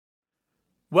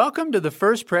Welcome to the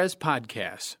First Pres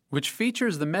podcast, which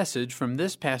features the message from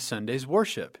this past Sunday's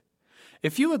worship.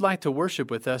 If you would like to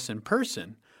worship with us in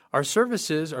person, our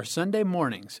services are Sunday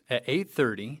mornings at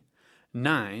 8:30,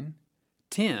 9,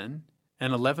 10,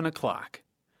 and 11 o'clock.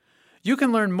 You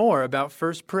can learn more about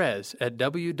First Pres at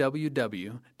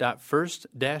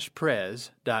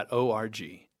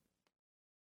www.first-pres.org.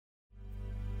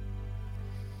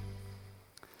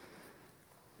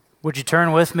 Would you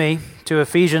turn with me to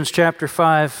Ephesians chapter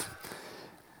 5?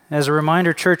 As a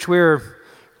reminder, church, we're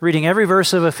reading every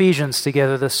verse of Ephesians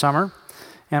together this summer,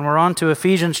 and we're on to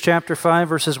Ephesians chapter 5,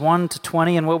 verses 1 to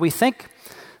 20, and what we think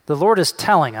the Lord is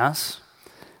telling us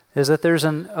is that there's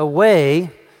a way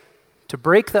to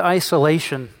break the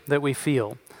isolation that we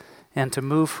feel and to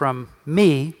move from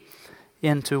me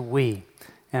into we.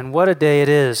 And what a day it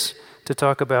is to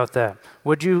talk about that.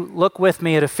 Would you look with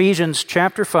me at Ephesians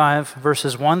chapter 5,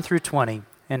 verses 1 through 20,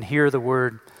 and hear the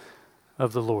word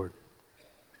of the Lord.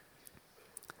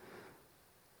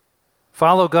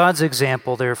 Follow God's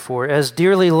example, therefore, as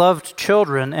dearly loved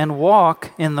children, and walk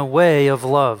in the way of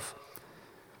love,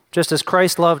 just as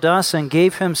Christ loved us and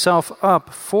gave himself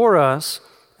up for us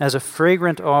as a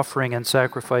fragrant offering and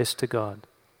sacrifice to God.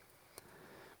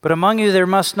 But among you there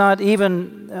must not be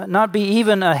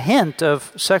even a hint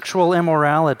of sexual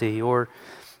immorality or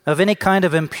of any kind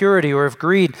of impurity or of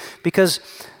greed, because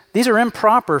these are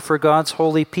improper for God's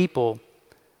holy people.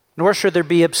 Nor should there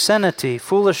be obscenity,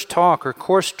 foolish talk, or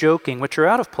coarse joking, which are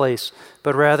out of place,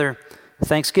 but rather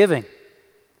thanksgiving.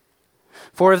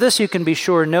 For of this you can be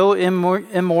sure, no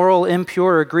immoral,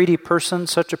 impure, or greedy person,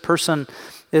 such a person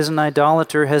is an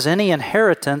idolater, has any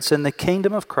inheritance in the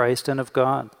kingdom of Christ and of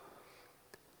God.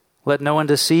 Let no one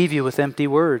deceive you with empty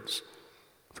words,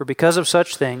 for because of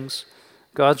such things,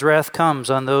 God's wrath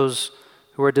comes on those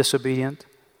who are disobedient.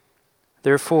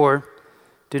 Therefore,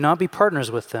 do not be partners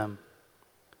with them.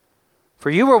 For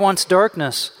you were once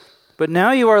darkness, but now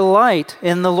you are light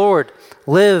in the Lord.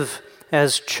 Live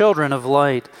as children of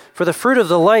light. For the fruit of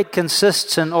the light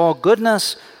consists in all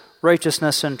goodness,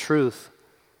 righteousness, and truth.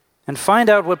 And find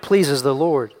out what pleases the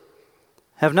Lord.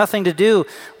 Have nothing to do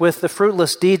with the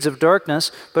fruitless deeds of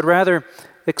darkness, but rather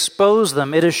expose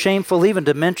them. It is shameful even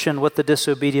to mention what the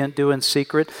disobedient do in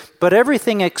secret. But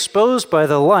everything exposed by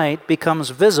the light becomes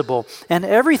visible, and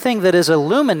everything that is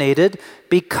illuminated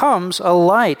becomes a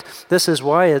light. This is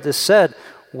why it is said,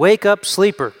 "Wake up,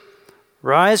 sleeper,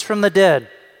 rise from the dead,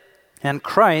 and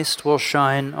Christ will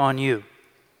shine on you."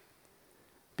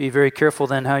 Be very careful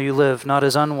then how you live, not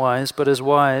as unwise, but as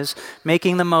wise,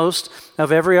 making the most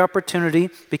of every opportunity,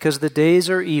 because the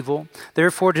days are evil.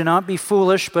 Therefore do not be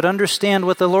foolish, but understand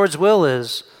what the Lord's will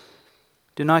is.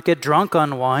 Do not get drunk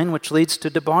on wine, which leads to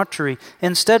debauchery.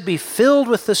 Instead, be filled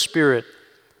with the Spirit,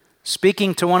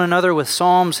 speaking to one another with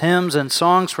psalms, hymns, and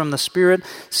songs from the Spirit.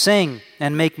 Sing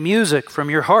and make music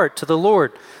from your heart to the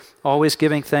Lord, always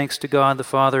giving thanks to God the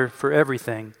Father for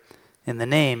everything, in the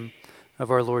name of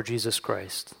our Lord Jesus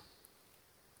Christ.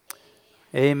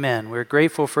 Amen. We're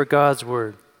grateful for God's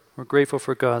word. We're grateful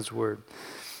for God's word.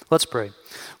 Let's pray.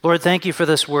 Lord, thank you for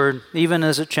this word, even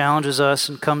as it challenges us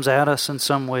and comes at us in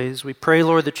some ways. We pray,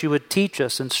 Lord, that you would teach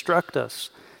us, instruct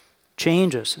us,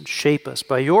 change us, and shape us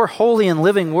by your holy and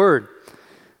living word,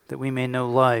 that we may know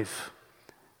life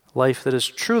that is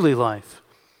truly life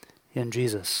in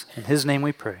Jesus. In his name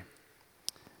we pray.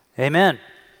 Amen.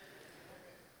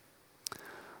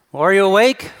 Well, are you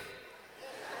awake?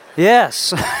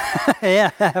 Yes.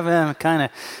 Yeah, I'm kind of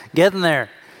getting there.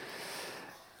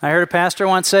 I heard a pastor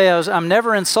once say, I'm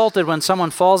never insulted when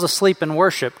someone falls asleep in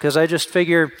worship, because I just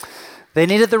figure they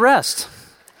needed the rest.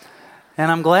 And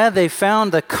I'm glad they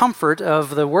found the comfort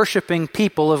of the worshiping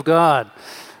people of God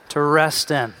to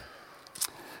rest in.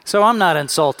 So I'm not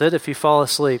insulted if you fall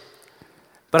asleep.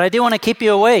 But I do want to keep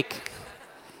you awake,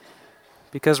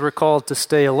 because we're called to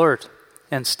stay alert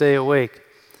and stay awake.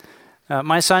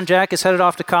 My son Jack is headed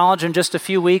off to college in just a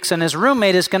few weeks, and his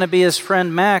roommate is going to be his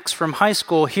friend Max from high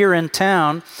school here in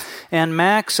town. And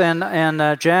Max and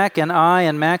Jack and I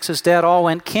and Max's dad all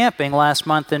went camping last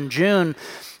month in June.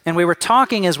 And we were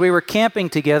talking as we were camping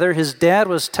together. His dad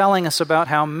was telling us about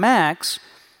how Max,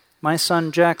 my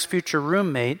son Jack's future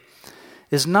roommate,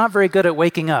 is not very good at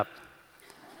waking up.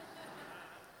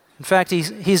 In fact,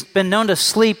 he's been known to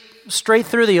sleep straight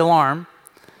through the alarm.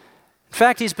 In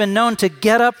fact, he's been known to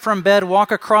get up from bed,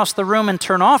 walk across the room, and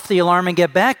turn off the alarm and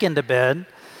get back into bed.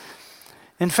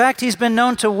 In fact, he's been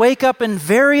known to wake up in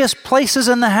various places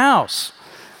in the house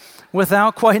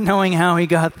without quite knowing how he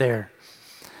got there.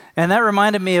 And that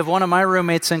reminded me of one of my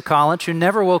roommates in college who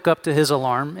never woke up to his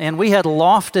alarm, and we had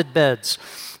lofted beds.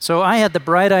 So I had the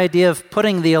bright idea of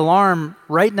putting the alarm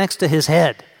right next to his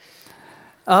head.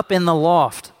 up in the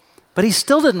loft. But he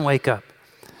still didn't wake up.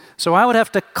 So I would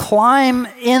have to climb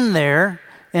in there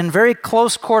in very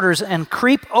close quarters and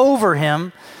creep over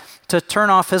him to turn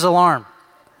off his alarm,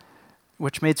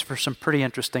 which made for some pretty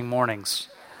interesting mornings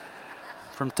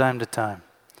from time to time.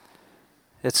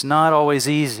 It's not always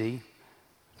easy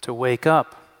to wake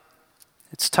up.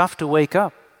 It's tough to wake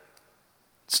up.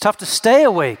 It's tough to stay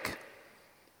awake.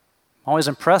 I'm always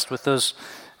impressed with those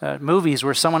movies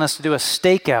where someone has to do a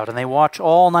stakeout and they watch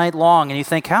all night long, and you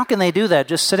think, how can they do that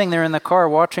just sitting there in the car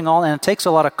watching all, and it takes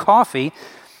a lot of coffee,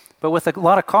 but with a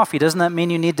lot of coffee, doesn't that mean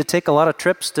you need to take a lot of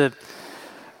trips to,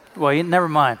 well, never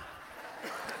mind.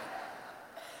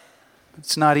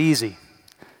 It's not easy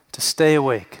to stay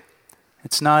awake.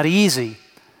 It's not easy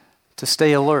to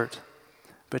stay alert.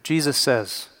 But Jesus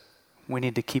says we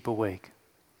need to keep awake.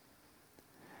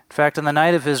 In fact, on the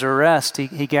night of his arrest,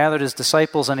 he gathered his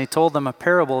disciples and he told them a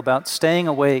parable about staying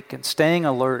awake and staying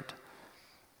alert.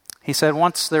 He said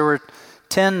once there were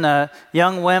 10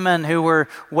 young women who were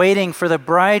waiting for the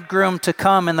bridegroom to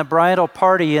come in the bridal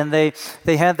party, and they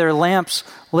had their lamps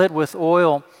lit with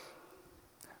oil,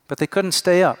 but they couldn't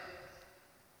stay up.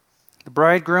 The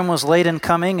bridegroom was late in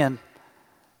coming, and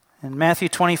Matthew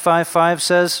 25:5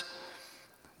 says,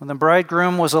 when the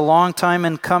bridegroom was a long time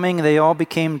in coming, they all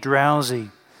became drowsy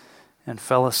and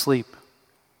fell asleep.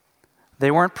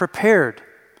 They weren't prepared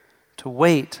to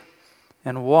wait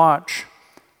and watch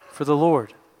for the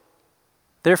Lord.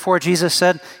 Therefore, Jesus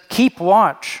said, keep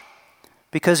watch,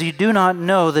 because you do not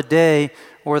know the day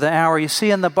or the hour. You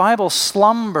see, in the Bible,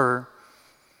 slumber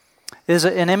is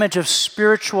an image of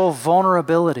spiritual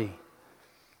vulnerability,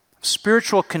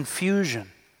 spiritual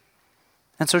confusion.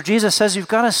 And so Jesus says, you've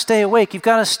got to stay awake, you've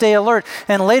got to stay alert.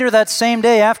 And later that same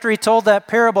day, after he told that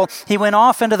parable, he went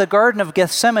off into the Garden of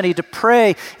Gethsemane to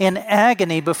pray in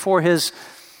agony before his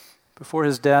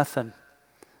death and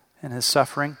his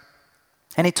suffering.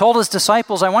 And he told his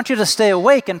disciples, I want you to stay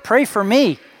awake and pray for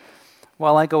me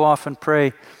while I go off and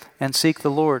pray and seek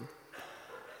the Lord.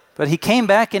 But he came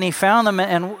back and he found them,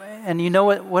 and you know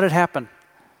what had happened?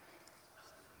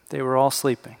 They were all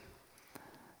sleeping.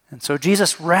 And so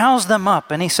Jesus roused them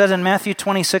up, and he said in Matthew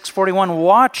 26:41,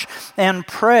 watch and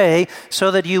pray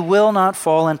so that you will not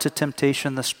fall into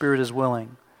temptation. The spirit is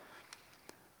willing,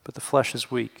 but the flesh is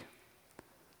weak.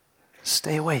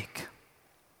 Stay awake.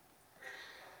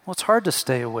 Well, it's hard to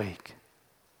stay awake.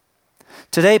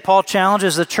 Today, Paul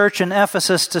challenges the church in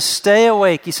Ephesus to stay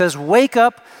awake. He says, wake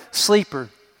up, sleeper.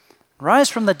 Rise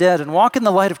from the dead and walk in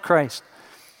the light of Christ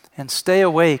and stay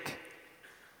awake.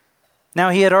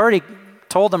 Now, he had already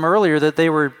told them earlier that they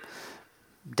were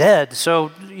dead.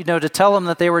 So, to tell them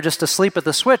that they were just asleep at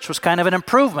the switch was kind of an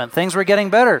improvement. Things were getting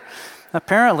better,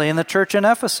 apparently, in the church in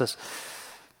Ephesus.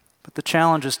 But the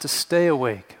challenge is to stay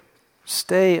awake,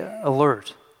 stay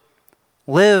alert,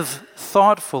 live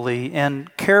thoughtfully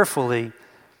and carefully,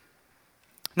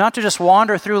 not to just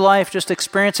wander through life just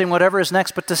experiencing whatever is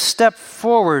next, but to step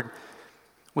forward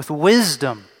with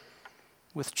wisdom,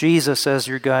 with Jesus as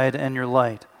your guide and your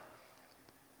light.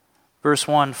 Verse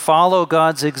 1, follow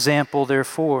God's example,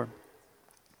 therefore,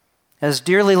 as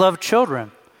dearly loved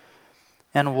children,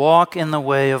 and walk in the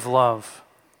way of love.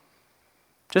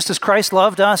 Just as Christ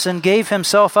loved us and gave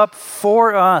himself up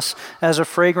for us as a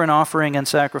fragrant offering and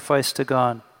sacrifice to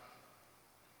God.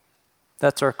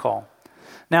 That's our call.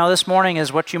 Now, this morning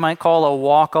is what you might call a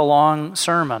walk-along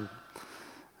sermon.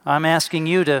 I'm asking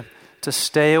you to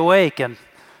stay awake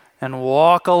and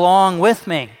walk along with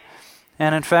me.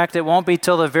 And in fact, it won't be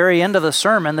till the very end of the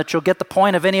sermon that you'll get the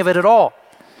point of any of it at all.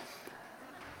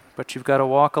 But you've got to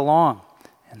walk along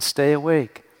and stay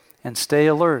awake and stay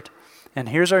alert. And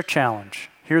here's our challenge.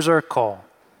 Here's our call.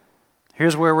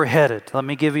 Here's where we're headed. Let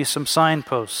me give you some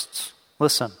signposts.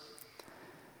 Listen.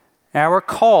 Our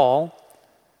call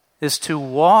is to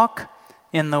walk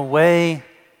in the way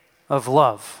of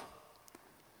love.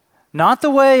 Not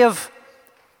the way of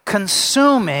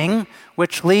consuming,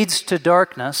 which leads to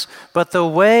darkness, but the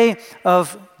way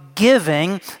of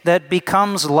giving that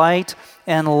becomes light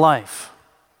and life.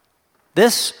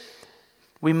 This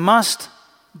we must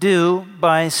do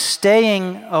by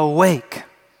staying awake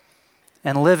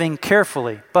and living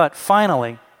carefully. But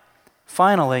finally,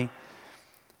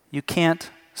 you can't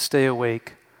stay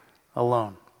awake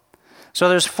alone. So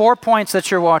there's 4 points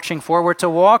that you're watching for. We're to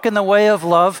walk in the way of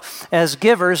love as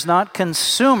givers, not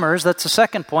consumers. That's the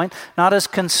second point. Not as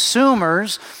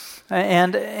consumers.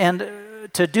 And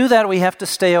to do that, we have to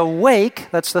stay awake.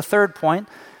 That's the third point.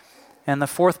 And the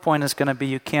fourth point is going to be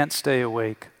you can't stay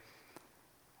awake.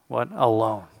 What?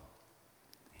 Alone.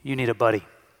 You need a buddy.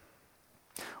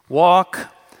 Walk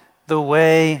the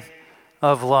way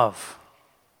of love.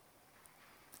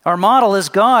 Our model is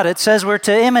God. It says we're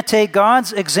to imitate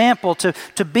God's example,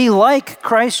 to be like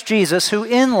Christ Jesus, who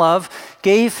in love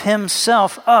gave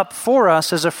himself up for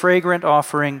us as a fragrant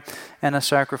offering and a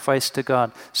sacrifice to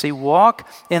God. See, walk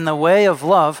in the way of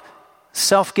love,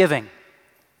 self-giving,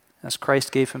 as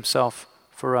Christ gave himself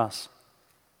for us.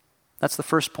 That's the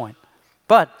first point.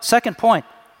 But, second point,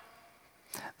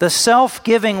 the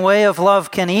self-giving way of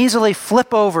love can easily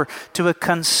flip over to a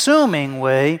consuming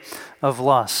way of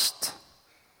lust.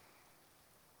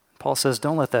 Paul says,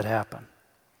 don't let that happen.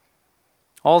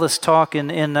 All this talk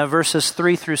in verses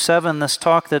 3 through 7, this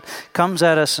talk that comes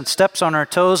at us and steps on our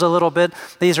toes a little bit,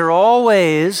 these are all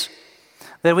ways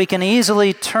that we can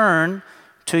easily turn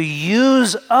to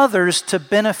use others to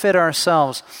benefit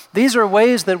ourselves. These are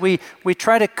ways that we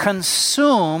try to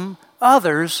consume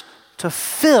others to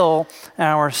fill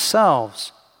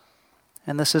ourselves.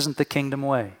 And this isn't the kingdom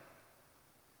way.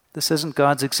 This isn't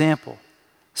God's example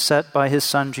set by his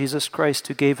Son, Jesus Christ,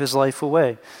 who gave his life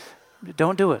away.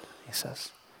 Don't do it, he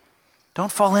says.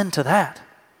 Don't fall into that.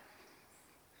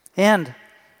 And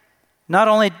not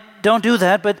only don't do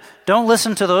that, but don't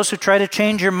listen to those who try to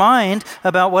change your mind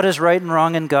about what is right and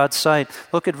wrong in God's sight.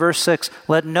 Look at verse 6.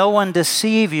 Let no one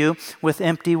deceive you with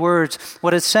empty words.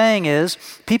 What it's saying is,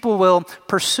 people will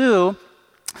pursue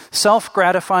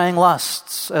self-gratifying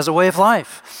lusts as a way of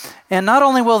life. And not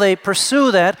only will they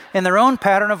pursue that in their own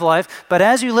pattern of life, but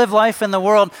as you live life in the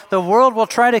world will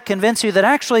try to convince you that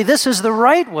actually this is the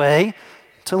right way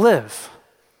to live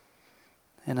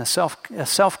in a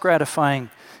self-gratifying,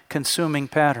 consuming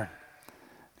pattern.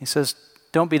 He says,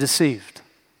 don't be deceived.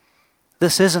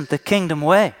 This isn't the kingdom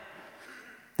way.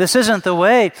 This isn't the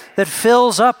way that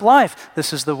fills up life.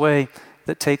 This is the way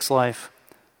that takes life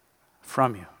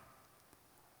from you.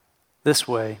 This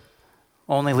way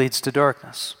only leads to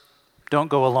darkness. Don't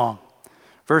go along.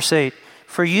 Verse 8,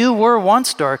 for you were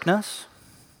once darkness,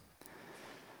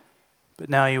 but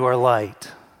now you are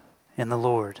light in the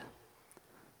Lord.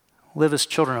 Live as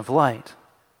children of light.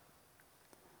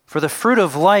 For the fruit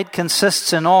of light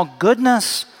consists in all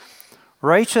goodness,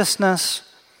 righteousness,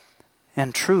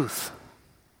 and truth.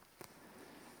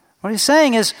 What he's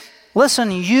saying is,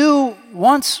 listen, you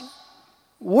once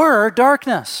were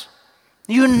darkness.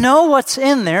 You know what's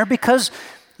in there because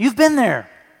you've been there.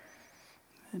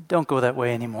 Don't go that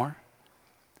way anymore.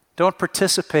 Don't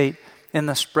participate in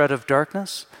the spread of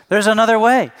darkness. There's another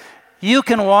way. You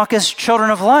can walk as children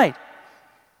of light.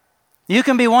 You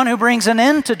can be one who brings an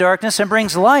end to darkness and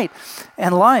brings light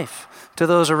and life to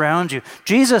those around you.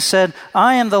 Jesus said,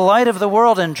 I am the light of the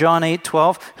world in John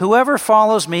 8:12. Whoever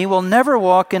follows me will never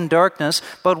walk in darkness,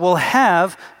 but will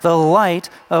have the light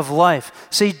of life.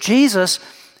 See, Jesus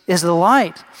is the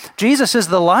light. Jesus is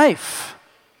the life.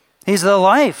 He's the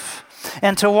life.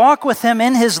 And to walk with him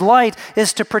in his light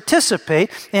is to participate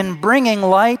in bringing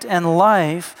light and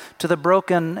life to the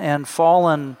broken and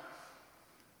fallen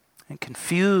and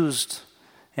confused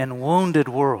and wounded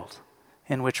world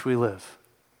in which we live.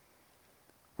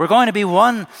 We're going to be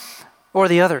one or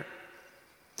the other.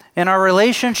 In our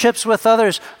relationships with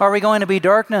others, are we going to be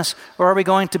darkness or are we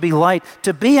going to be light?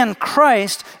 To be in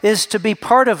Christ is to be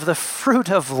part of the fruit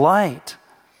of light,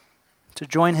 to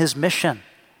join his mission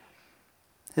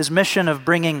of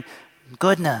bringing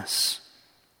goodness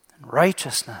and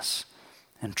righteousness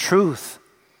and truth.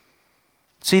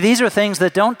 See, these are things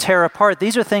that don't tear apart.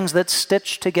 These are things that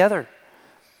stitch together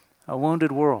a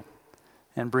wounded world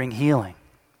and bring healing.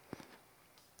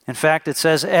 In fact, it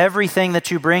says everything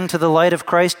that you bring to the light of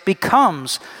Christ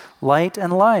becomes light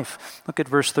and life. Look at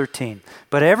verse 13.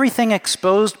 But everything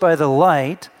exposed by the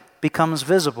light becomes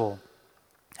visible.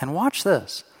 And watch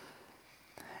this.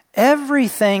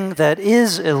 Everything that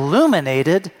is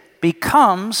illuminated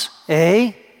becomes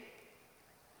a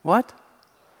what?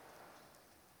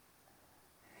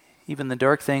 Even the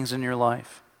dark things in your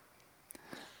life.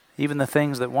 Even the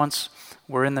things that once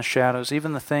were in the shadows.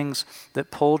 Even the things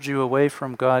that pulled you away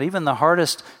from God. Even the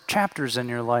hardest chapters in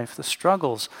your life, the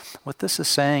struggles. What this is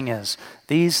saying is,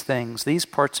 these things, these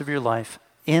parts of your life,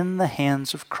 in the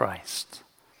hands of Christ,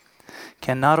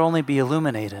 can not only be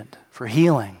illuminated for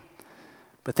healing,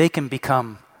 but they can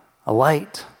become a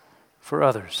light for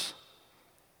others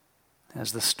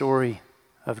as the story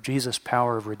of Jesus'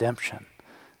 power of redemption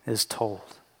is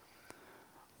told.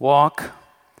 Walk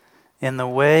in the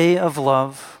way of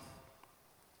love,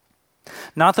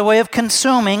 not the way of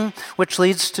consuming, which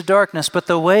leads to darkness, but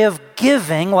the way of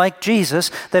giving, like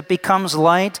Jesus, that becomes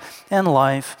light and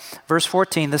life. Verse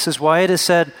 14, this is why it is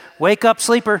said, wake up,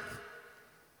 sleeper.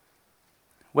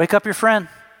 Wake up your friend.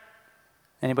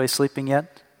 Anybody sleeping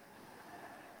yet?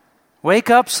 Wake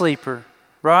up, sleeper.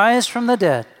 Rise from the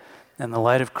dead, and the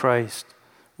light of Christ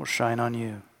will shine on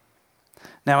you.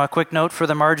 Now, a quick note for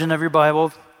the margin of your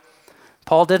Bible.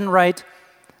 Paul didn't write,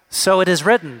 "So it is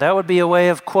written." That would be a way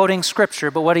of quoting Scripture.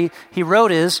 But what he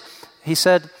wrote is, he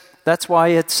said, "That's why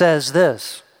it says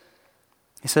this."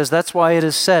 He says, "That's why it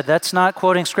is said." That's not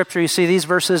quoting Scripture. You see, these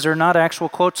verses are not actual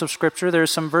quotes of Scripture. There are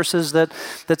some verses that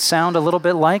sound a little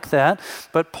bit like that.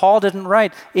 But Paul didn't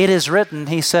write, "It is written."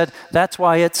 He said, "That's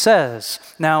why it says."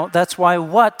 Now, that's why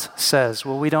what says?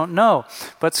 Well, we don't know.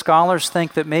 But scholars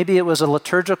think that maybe it was a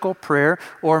liturgical prayer,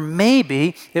 or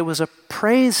maybe it was a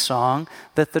praise song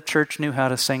that the church knew how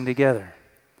to sing together.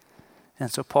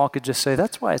 And so Paul could just say,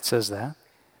 "That's why it says that.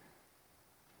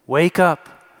 Wake up,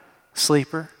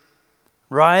 sleeper.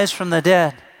 Rise from the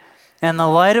dead, and the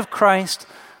light of Christ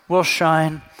will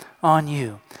shine on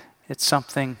you." It's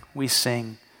something we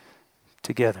sing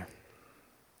together.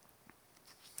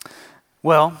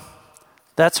 Well,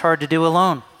 that's hard to do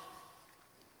alone.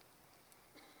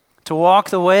 To walk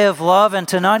the way of love and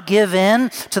to not give in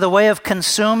to the way of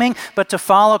consuming, but to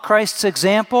follow Christ's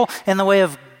example in the way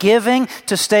of giving,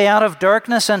 to stay out of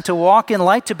darkness and to walk in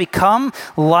light, to become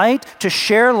light, to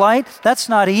share light, that's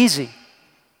not easy.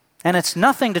 And it's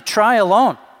nothing to try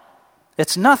alone.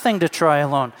 It's nothing to try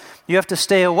alone. You have to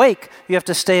stay awake. You have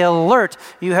to stay alert.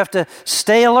 You have to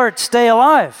stay alert, stay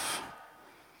alive.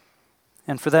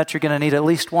 And for that, you're going to need at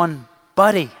least one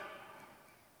buddy.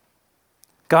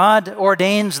 God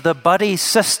ordains the buddy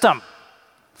system,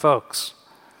 folks.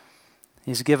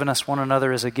 He's given us one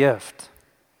another as a gift.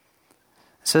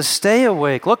 It says, stay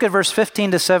awake. Look at verse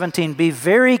 15 to 17. Be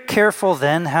very careful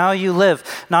then how you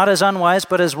live, not as unwise,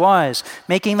 but as wise,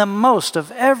 making the most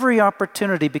of every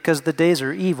opportunity because the days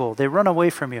are evil. They run away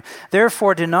from you.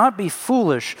 Therefore, do not be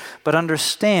foolish, but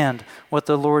understand what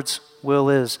the Lord's will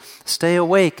is. Stay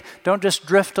awake. Don't just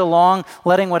drift along,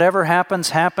 letting whatever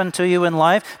happens happen to you in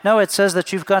life. No, it says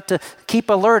that you've got to keep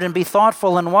alert and be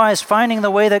thoughtful and wise, finding the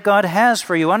way that God has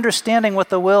for you, understanding what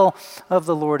the will of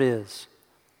the Lord is.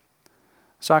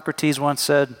 Socrates once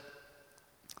said,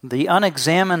 "The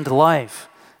unexamined life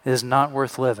is not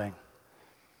worth living."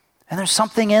 And there's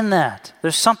something in that.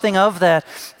 There's something of that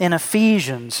in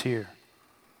Ephesians here.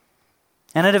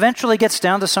 And it eventually gets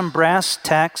down to some brass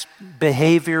tacks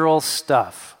behavioral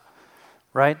stuff,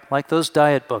 right? Like those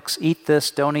diet books. Eat this,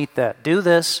 don't eat that. Do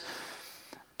this,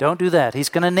 don't do that. He's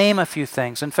going to name a few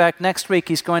things. In fact, next week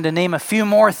he's going to name a few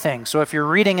more things. So if you're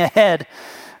reading ahead,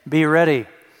 be ready.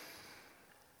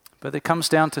 But it comes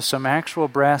down to some actual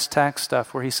brass tack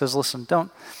stuff where he says, listen,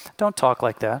 don't talk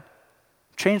like that.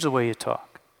 Change the way you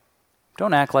talk.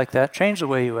 Don't act like that. Change the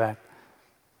way you act.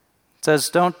 It says,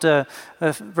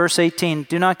 verse 18,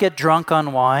 do not get drunk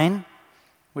on wine,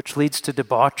 which leads to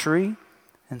debauchery.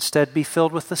 Instead, be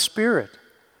filled with the Spirit.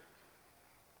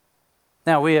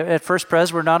 Now, we at First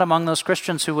Pres, we're not among those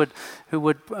Christians who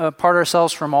would part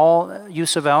ourselves from all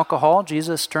use of alcohol.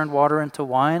 Jesus turned water into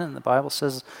wine, and the Bible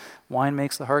says wine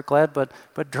makes the heart glad, but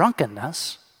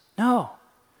drunkenness, no.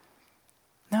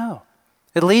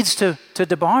 It leads to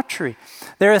debauchery.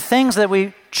 There are things that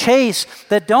we chase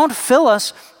that don't fill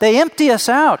us, they empty us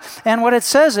out. And what it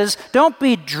says is, don't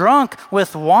be drunk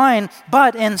with wine,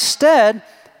 but instead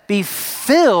be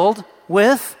filled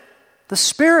with the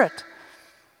Spirit.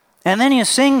 And then you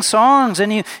sing songs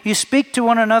and you speak to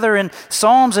one another in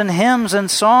psalms and hymns and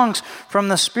songs from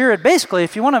the Spirit. Basically,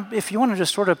 if you want to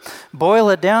just sort of boil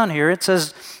it down here, it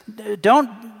says,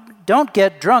 don't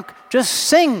get drunk, just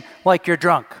sing like you're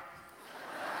drunk.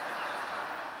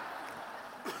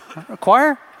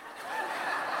 Choir?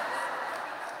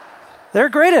 They're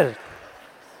great at it.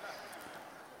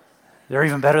 They're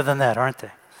even better than that, aren't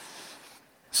they?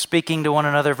 Speaking to one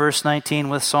another, verse 19,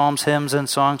 with psalms, hymns, and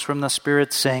songs from the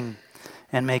Spirit, sing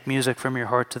and make music from your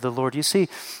heart to the Lord. You see,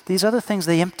 these other things,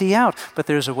 they empty out, but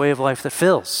there's a way of life that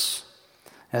fills.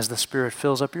 As the Spirit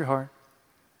fills up your heart,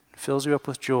 fills you up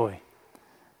with joy,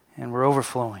 and we're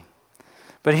overflowing.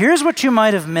 But here's what you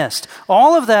might have missed.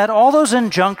 All of that, all those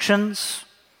injunctions,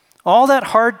 all that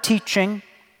hard teaching,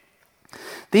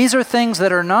 these are things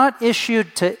that are not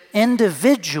issued to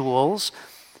individuals,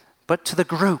 but to the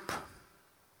group.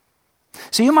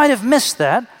 So you might have missed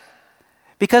that,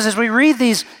 because as we read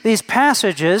these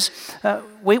passages,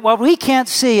 what we can't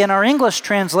see in our English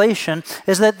translation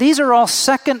is that these are all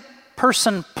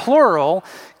second-person plural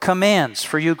commands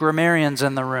for you grammarians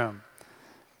in the room.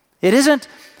 It isn't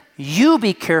you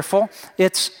be careful,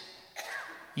 it's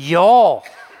y'all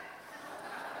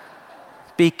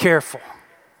be careful.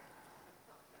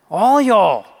 All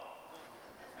y'all.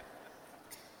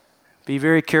 Be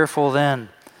very careful then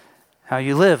how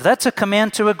you live. That's a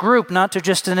command to a group, not to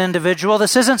just an individual.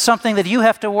 This isn't something that you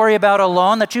have to worry about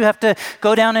alone, that you have to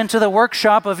go down into the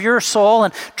workshop of your soul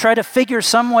and try to figure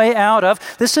some way out of.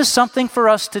 This is something for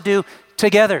us to do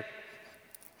together.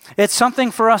 It's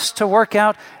something for us to work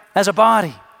out as a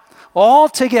body. All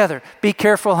together, be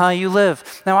careful how you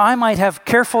live. Now, I might have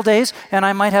careful days and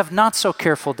I might have not so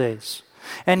careful days.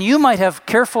 And you might have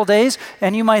careful days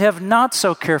and you might have not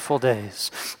so careful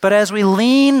days. But as we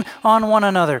lean on one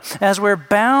another, as we're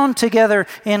bound together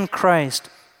in Christ,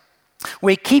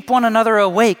 we keep one another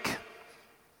awake,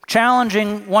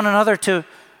 challenging one another to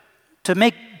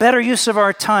make better use of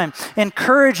our time,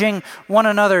 encouraging one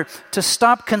another to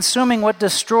stop consuming what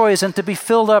destroys and to be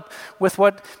filled up with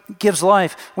what gives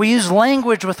life. We use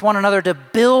language with one another to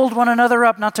build one another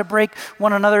up, not to break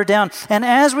one another down. And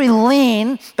as we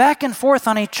lean back and forth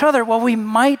on each other, well, we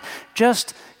might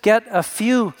just get a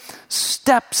few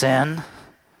steps in,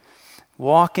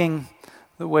 walking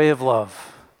the way of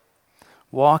love,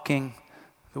 walking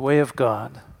the way of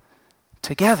God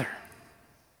together.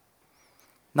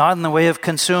 Not in the way of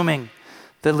consuming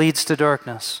that leads to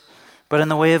darkness, but in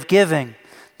the way of giving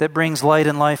that brings light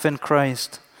and life in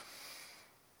Christ.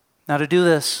 Now, to do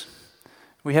this,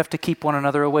 we have to keep one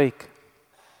another awake.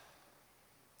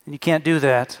 And you can't do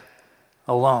that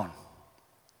alone.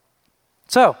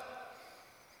 So,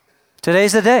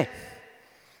 today's the day.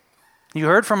 You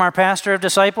heard from our pastor of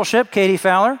discipleship, Katie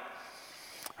Fowler.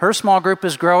 Her small group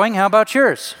is growing. How about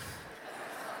yours?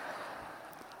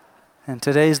 And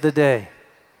today's the day.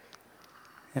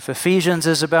 If Ephesians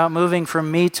is about moving from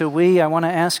me to we, I want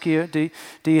to ask you, do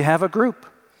you have a group?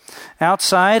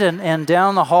 Outside and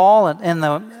down the hall and in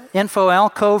the info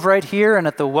alcove right here and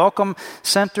at the welcome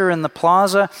center in the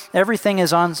plaza, everything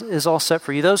is all set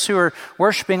for you. Those who are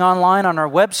worshiping online on our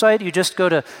website, you just go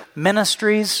to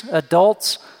Ministries,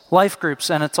 Adults, Life Groups,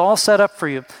 and it's all set up for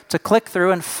you to click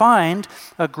through and find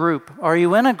a group. Are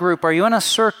you in a group? Are you in a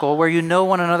circle where you know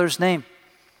one another's name?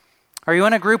 Are you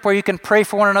in a group where you can pray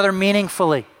for one another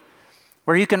meaningfully?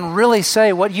 Where you can really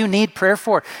say what you need prayer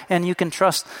for and you can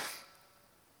trust?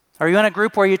 Are you in a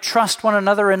group where you trust one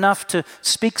another enough to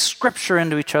speak Scripture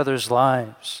into each other's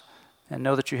lives and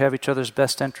know that you have each other's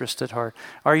best interest at heart?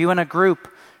 Are you in a group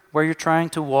where you're trying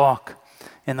to walk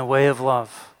in the way of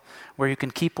love, where you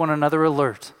can keep one another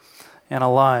alert and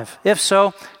alive? If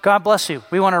so, God bless you.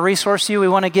 We want to resource you. We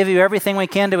want to give you everything we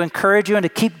can to encourage you and to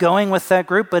keep going with that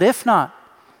group. But if not,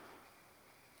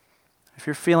 if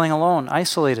you're feeling alone,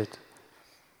 isolated,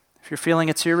 if you're feeling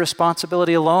it's your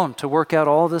responsibility alone to work out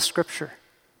all of this Scripture,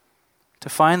 to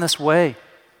find this way,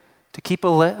 to keep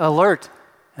alert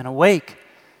and awake,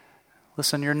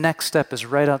 listen, your next step is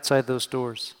right outside those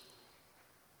doors.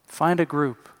 Find a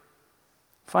group.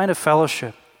 Find a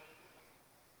fellowship.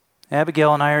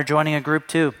 Abigail and I are joining a group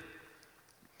too.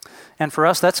 And for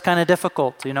us, that's kind of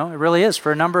difficult, It really is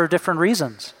for a number of different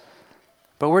reasons.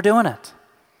 But we're doing it.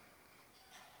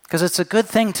 Because it's a good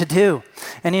thing to do.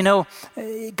 And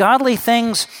godly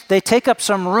things, they take up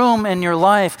some room in your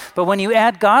life, but when you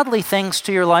add godly things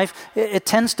to your life, it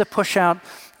tends to push out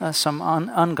some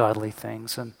ungodly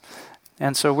things.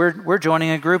 And so we're joining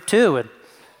a group too.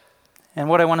 And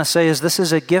what I want to say is this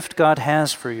is a gift God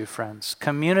has for you, friends.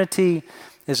 Community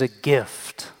is a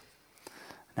gift.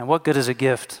 Now, what good is a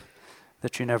gift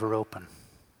that you never open?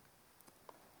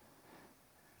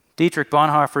 Dietrich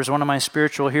Bonhoeffer is one of my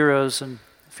spiritual heroes, and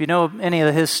if you know any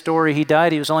of his story, he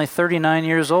died. He was only 39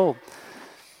 years old.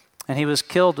 And he was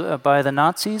killed by the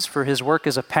Nazis for his work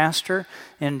as a pastor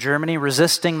in Germany,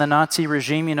 resisting the Nazi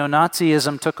regime.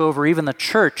 Nazism took over even the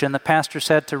church, and the pastors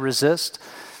had to resist.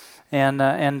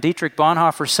 And Dietrich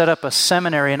Bonhoeffer set up a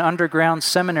seminary, an underground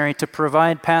seminary, to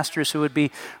provide pastors who would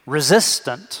be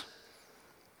resistant,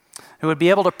 who would be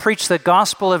able to preach the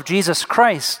gospel of Jesus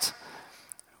Christ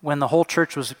when the whole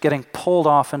church was getting pulled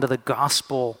off into the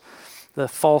gospel, the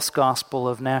false gospel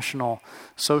of National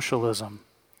Socialism.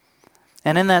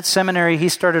 And in that seminary, he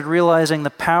started realizing the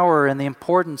power and the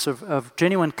importance of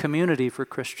genuine community for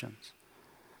Christians.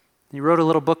 He wrote a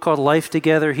little book called Life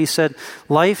Together. He said,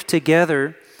 life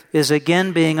together is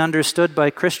again being understood by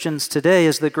Christians today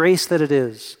as the grace that it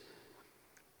is,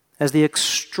 as the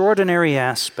extraordinary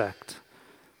aspect,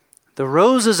 the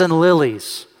roses and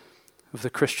lilies of the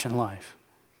Christian life.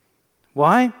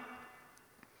 Why?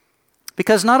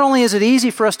 Because not only is it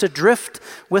easy for us to drift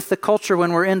with the culture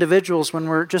when we're individuals, when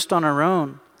we're just on our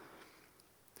own,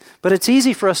 but it's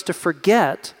easy for us to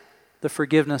forget the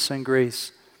forgiveness and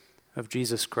grace of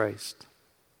Jesus Christ.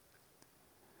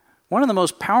 One of the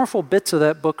most powerful bits of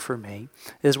that book for me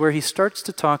is where he starts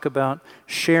to talk about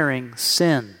sharing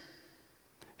sin,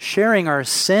 sharing our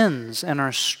sins and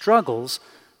our struggles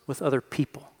with other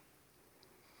people.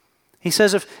 He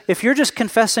says if you're just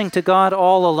confessing to God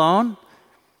all alone,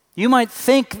 you might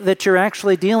think that you're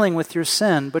actually dealing with your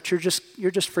sin, but you're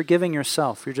just forgiving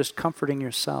yourself. You're just comforting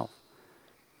yourself.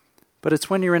 But it's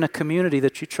when you're in a community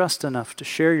that you trust enough to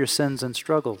share your sins and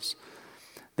struggles,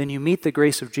 then you meet the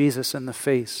grace of Jesus in the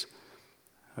face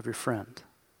of your friend.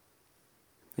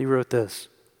 He wrote this.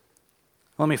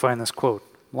 Let me find this quote.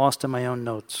 Lost in my own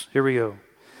notes. Here we go.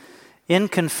 In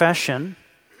confession,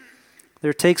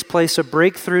 there takes place a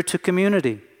breakthrough to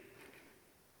community.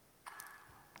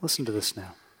 Listen to this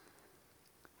now.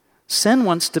 Sin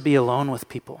wants to be alone with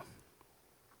people.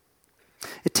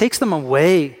 It takes them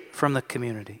away from the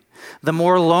community. The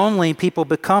more lonely people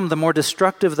become, the more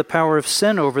destructive the power of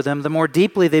sin over them, the more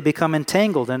deeply they become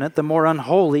entangled in it, the more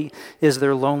unholy is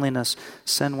their loneliness.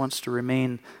 Sin wants to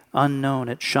remain unknown.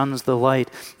 It shuns the light.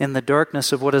 In the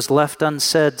darkness of what is left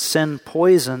unsaid, sin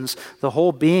poisons the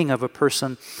whole being of a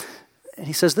person. And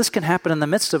he says this can happen in the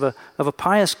midst of a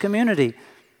pious community.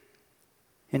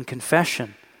 In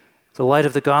confession, the light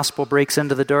of the gospel breaks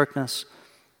into the darkness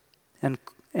and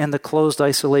the closed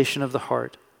isolation of the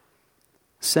heart.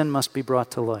 Sin must be brought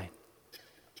to light.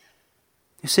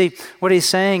 You see, what he's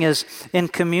saying is in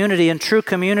community, in true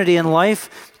community, in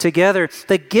life together,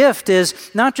 the gift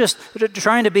is not just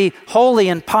trying to be holy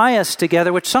and pious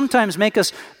together, which sometimes makes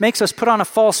us put on a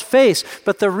false face,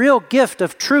 but the real gift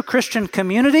of true Christian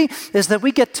community is that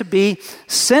we get to be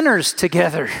sinners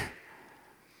together.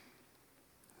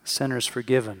 Sinners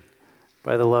forgiven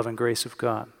by the love and grace of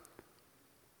God.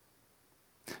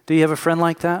 Do you have a friend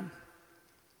like that?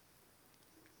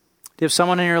 Do you have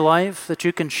someone in your life that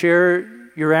you can share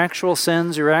your actual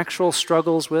sins, your actual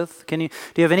struggles with? Do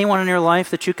you have anyone in your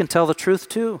life that you can tell the truth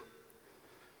to?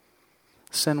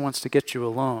 Sin wants to get you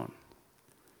alone.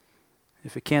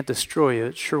 If it can't destroy you,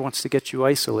 it sure wants to get you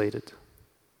isolated.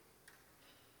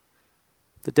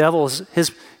 The devil's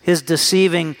his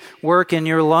deceiving work in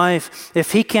your life.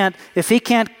 If he can't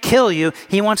kill you,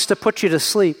 he wants to put you to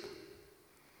sleep.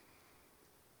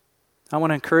 I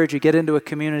want to encourage you, get into a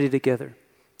community together.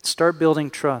 Start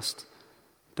building trust.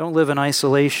 Don't live in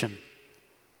isolation.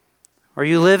 Are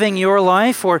you living your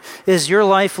life, or is your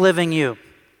life living you?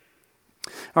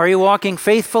 Are you walking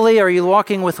faithfully? Are you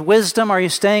walking with wisdom? Are you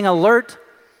staying alert?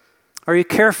 Are you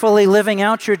carefully living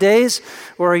out your days,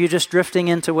 or are you just drifting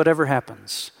into whatever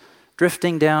happens?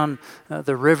 Drifting down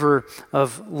the river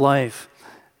of life.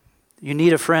 You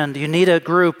need a friend. You need a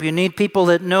group. You need people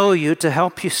that know you to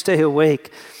help you stay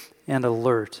awake and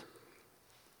alert.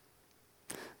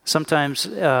 Sometimes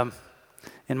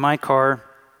in my car,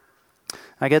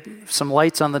 I get some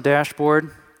lights on the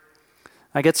dashboard.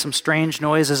 I get some strange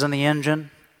noises in the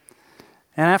engine.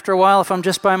 And after a while, if I'm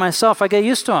just by myself, I get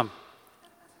used to them.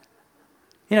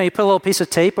 You know, you put a little piece of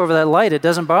tape over that light, it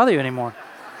doesn't bother you anymore.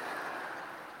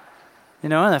 You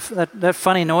know, and that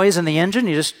funny noise in the engine,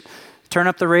 you just turn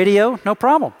up the radio, no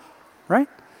problem, right?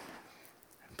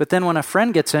 But then when a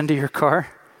friend gets into your car,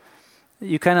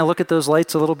 you kind of look at those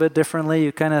lights a little bit differently.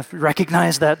 You kind of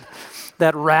recognize that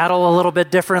rattle a little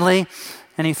bit differently.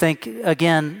 And you think,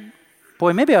 again,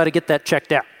 boy, maybe I ought to get that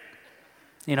checked out,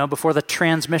 you know, before the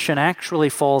transmission actually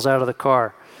falls out of the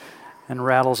car and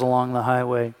rattles along the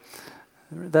highway.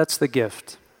 That's the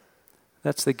gift.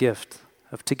 That's the gift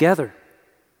of together.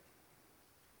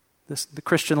 The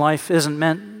Christian life isn't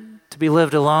meant to be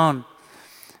lived alone.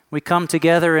 We come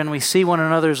together and we see one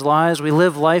another's lives. We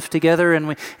live life together and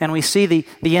we see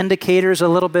the indicators a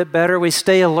little bit better. We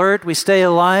stay alert. We stay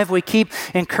alive. We keep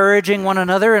encouraging one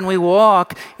another and we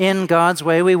walk in God's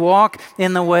way. We walk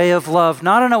in the way of love,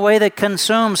 not in a way that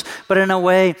consumes, but in a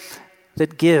way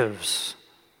that gives.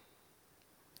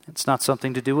 It's not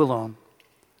something to do alone.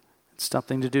 It's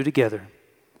something to do together.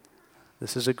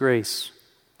 This is a grace.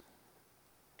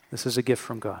 This is a gift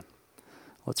from God.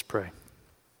 Let's pray.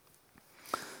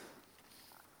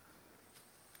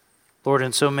 Lord,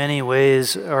 in so many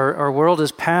ways, our world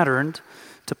is patterned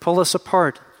to pull us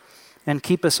apart and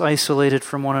keep us isolated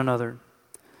from one another.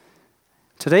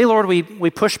 Today, Lord, we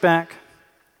push back.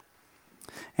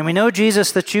 And we know,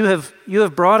 Jesus, that you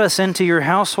have brought us into your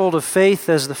household of faith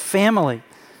as the family,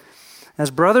 as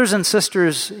brothers and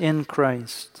sisters in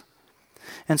Christ.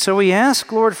 And so we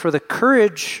ask, Lord, for the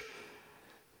courage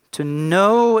to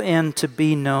know and to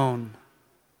be known,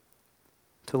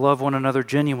 to love one another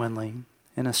genuinely,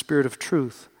 in a spirit of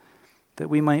truth, that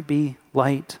we might be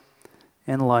light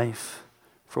and life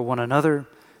for one another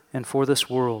and for this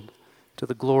world, to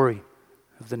the glory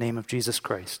of the name of Jesus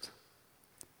Christ.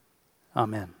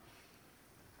 Amen.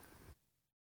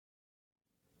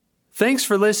 Thanks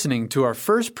for listening to our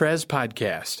First Pres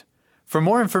podcast. For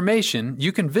more information,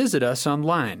 you can visit us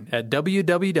online at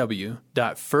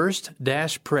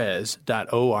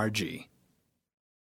www.first-pres.org.